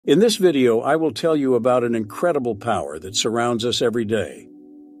In this video, I will tell you about an incredible power that surrounds us every day,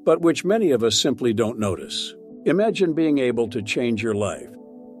 but which many of us simply don't notice. Imagine being able to change your life,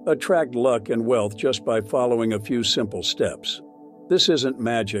 attract luck and wealth just by following a few simple steps. This isn't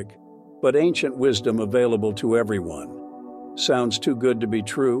magic, but ancient wisdom available to everyone. Sounds too good to be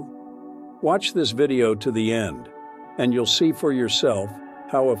true? Watch this video to the end, and you'll see for yourself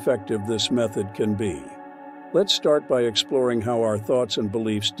how effective this method can be. Let's start by exploring how our thoughts and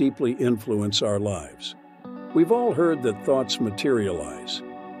beliefs deeply influence our lives. We've all heard that thoughts materialize,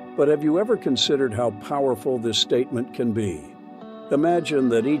 but have you ever considered how powerful this statement can be? Imagine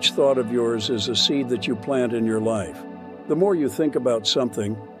that each thought of yours is a seed that you plant in your life. The more you think about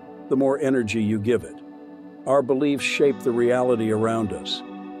something, the more energy you give it. Our beliefs shape the reality around us.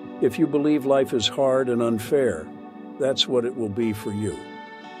 If you believe life is hard and unfair, that's what it will be for you.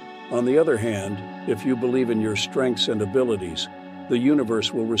 On the other hand, if you believe in your strengths and abilities, the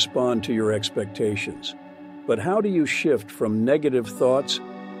universe will respond to your expectations. But how do you shift from negative thoughts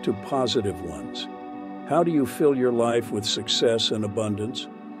to positive ones? How do you fill your life with success and abundance?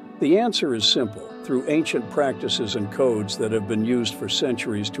 The answer is simple: through ancient practices and codes that have been used for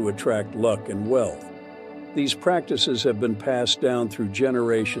centuries to attract luck and wealth. These practices have been passed down through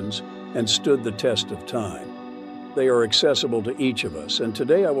generations and stood the test of time. They are accessible to each of us, and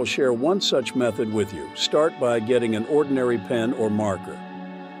today I will share one such method with you. Start by getting an ordinary pen or marker.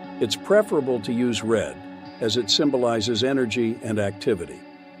 It's preferable to use red, as it symbolizes energy and activity.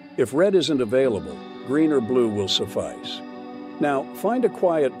 If red isn't available, green or blue will suffice. Now, find a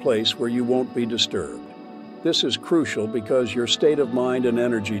quiet place where you won't be disturbed. This is crucial because your state of mind and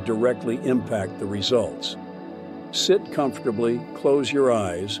energy directly impact the results. Sit comfortably, close your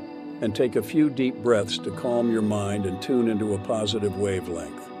eyes, and take a few deep breaths to calm your mind and tune into a positive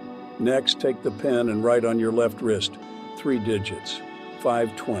wavelength. Next, take the pen and write on your left wrist 3 digits,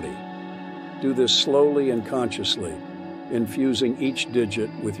 520. Do this slowly and consciously, infusing each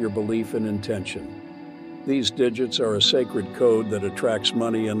digit with your belief and intention. These digits are a sacred code that attracts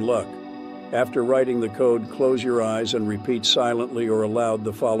money and luck. After writing the code, close your eyes and repeat silently or aloud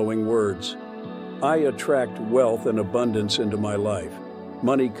the following words. I attract wealth and abundance into my life.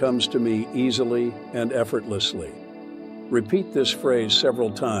 Money comes to me easily and effortlessly. Repeat this phrase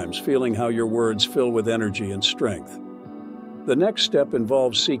several times, feeling how your words fill with energy and strength. The next step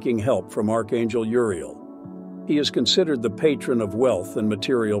involves seeking help from Archangel Uriel. He is considered the patron of wealth and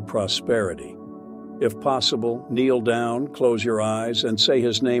material prosperity. If possible, kneel down, close your eyes, and say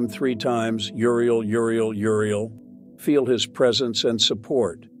his name 3 times, Uriel, Uriel, Uriel. Feel his presence and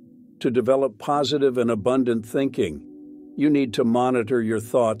support. To develop positive and abundant thinking, you need to monitor your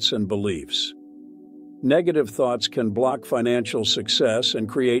thoughts and beliefs. Negative thoughts can block financial success and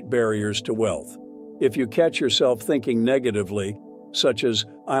create barriers to wealth. If you catch yourself thinking negatively, such as,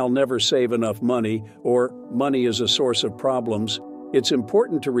 I'll never save enough money, or money is a source of problems, it's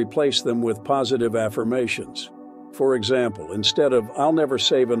important to replace them with positive affirmations. For example, instead of, I'll never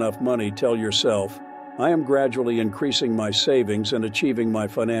save enough money, tell yourself, I am gradually increasing my savings and achieving my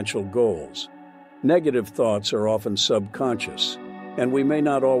financial goals. Negative thoughts are often subconscious, and we may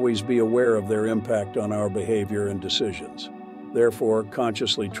not always be aware of their impact on our behavior and decisions. Therefore,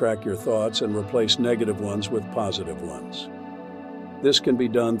 consciously track your thoughts and replace negative ones with positive ones. This can be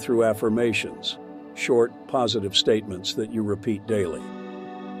done through affirmations, short, positive statements that you repeat daily.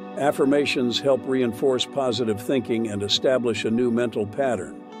 Affirmations help reinforce positive thinking and establish a new mental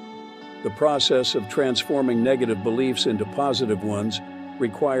pattern. The process of transforming negative beliefs into positive ones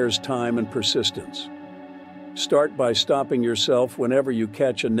requires time and persistence. Start by stopping yourself whenever you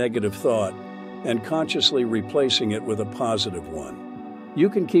catch a negative thought and consciously replacing it with a positive one. You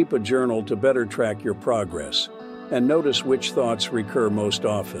can keep a journal to better track your progress and notice which thoughts recur most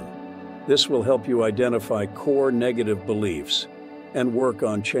often. This will help you identify core negative beliefs and work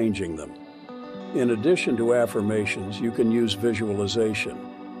on changing them. In addition to affirmations, you can use visualization.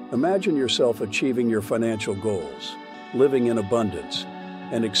 Imagine yourself achieving your financial goals, living in abundance,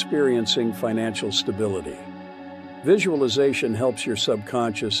 and experiencing financial stability. Visualization helps your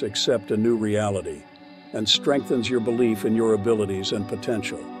subconscious accept a new reality and strengthens your belief in your abilities and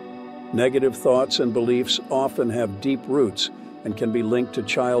potential. Negative thoughts and beliefs often have deep roots and can be linked to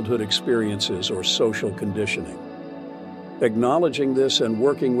childhood experiences or social conditioning. Acknowledging this and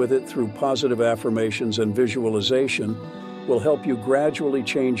working with it through positive affirmations and visualization will help you gradually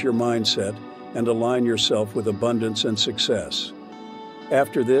change your mindset and align yourself with abundance and success.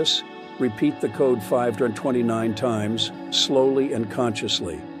 After this, repeat the code 529 times, slowly and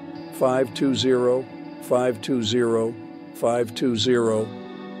consciously. 520, 520,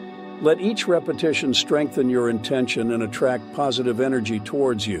 520. Let each repetition strengthen your intention and attract positive energy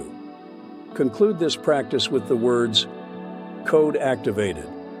towards you. Conclude this practice with the words, "Code activated.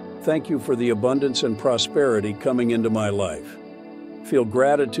 Thank you for the abundance and prosperity coming into my life." Feel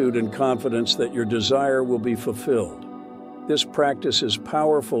gratitude and confidence that your desire will be fulfilled. This practice is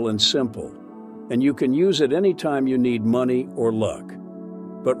powerful and simple, and you can use it anytime you need money or luck.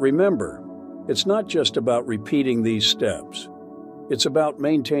 But remember, it's not just about repeating these steps. It's about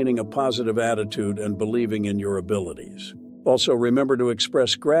maintaining a positive attitude and believing in your abilities. Also, remember to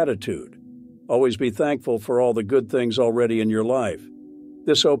express gratitude. Always be thankful for all the good things already in your life.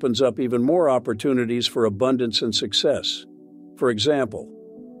 This opens up even more opportunities for abundance and success. For example,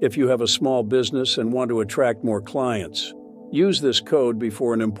 if you have a small business and want to attract more clients, use this code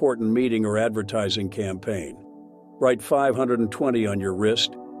before an important meeting or advertising campaign. Write 520 on your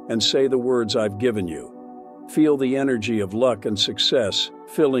wrist and say the words I've given you. Feel the energy of luck and success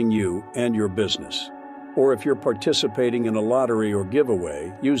filling you and your business. Or if you're participating in a lottery or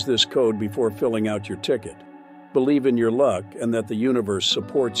giveaway, use this code before filling out your ticket. Believe in your luck and that the universe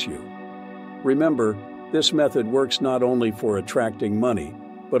supports you. Remember, this method works not only for attracting money,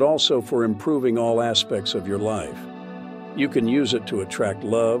 but also for improving all aspects of your life. You can use it to attract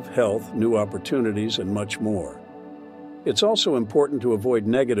love, health, new opportunities, and much more. It's also important to avoid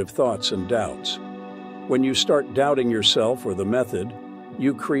negative thoughts and doubts. When you start doubting yourself or the method,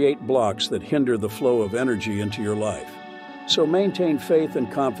 you create blocks that hinder the flow of energy into your life. So maintain faith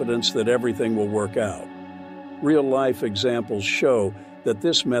and confidence that everything will work out. Real-life examples show that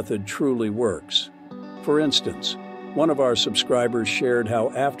this method truly works. For instance, one of our subscribers shared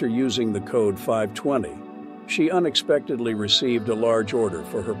how after using the code 520, she unexpectedly received a large order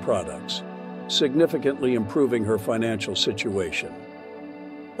for her products, significantly improving her financial situation.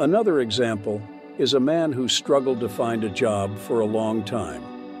 Another example is a man who struggled to find a job for a long time.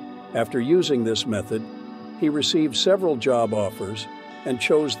 After using this method, he received several job offers and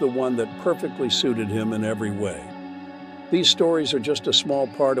chose the one that perfectly suited him in every way. These stories are just a small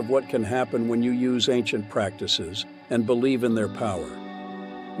part of what can happen when you use ancient practices and believe in their power.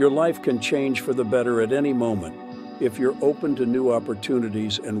 Your life can change for the better at any moment if you're open to new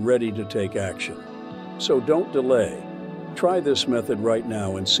opportunities and ready to take action. So don't delay. Try this method right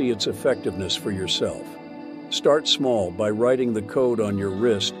now and see its effectiveness for yourself. Start small by writing the code on your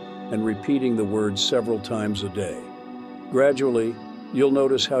wrist and repeating the words several times a day. Gradually, you'll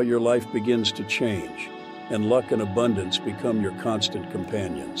notice how your life begins to change, and luck and abundance become your constant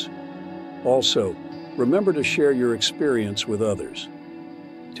companions. Also, remember to share your experience with others.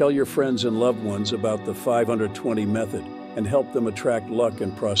 Tell your friends and loved ones about the 520 method and help them attract luck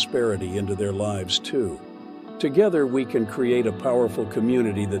and prosperity into their lives too. Together, we can create a powerful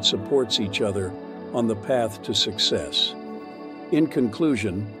community that supports each other on the path to success. In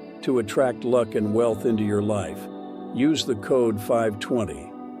conclusion, to attract luck and wealth into your life, use the code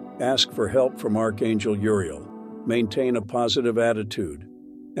 520. Ask for help from Archangel Uriel. Maintain a positive attitude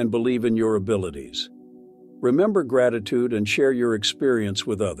and believe in your abilities. Remember gratitude and share your experience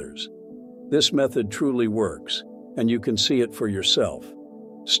with others. This method truly works, and you can see it for yourself.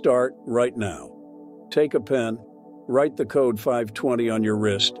 Start right now. Take a pen, write the code 520 on your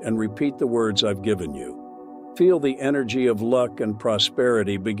wrist, and repeat the words I've given you. Feel the energy of luck and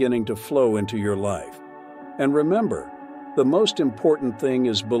prosperity beginning to flow into your life. And remember, the most important thing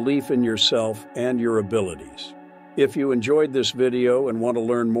is belief in yourself and your abilities. If you enjoyed this video and want to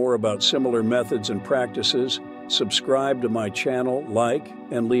learn more about similar methods and practices, subscribe to my channel, like,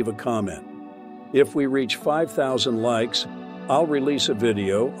 and leave a comment. If we reach 5,000 likes, I'll release a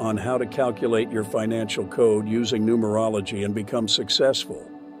video on how to calculate your financial code using numerology and become successful.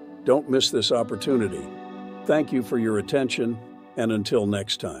 Don't miss this opportunity. Thank you for your attention, and until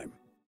next time.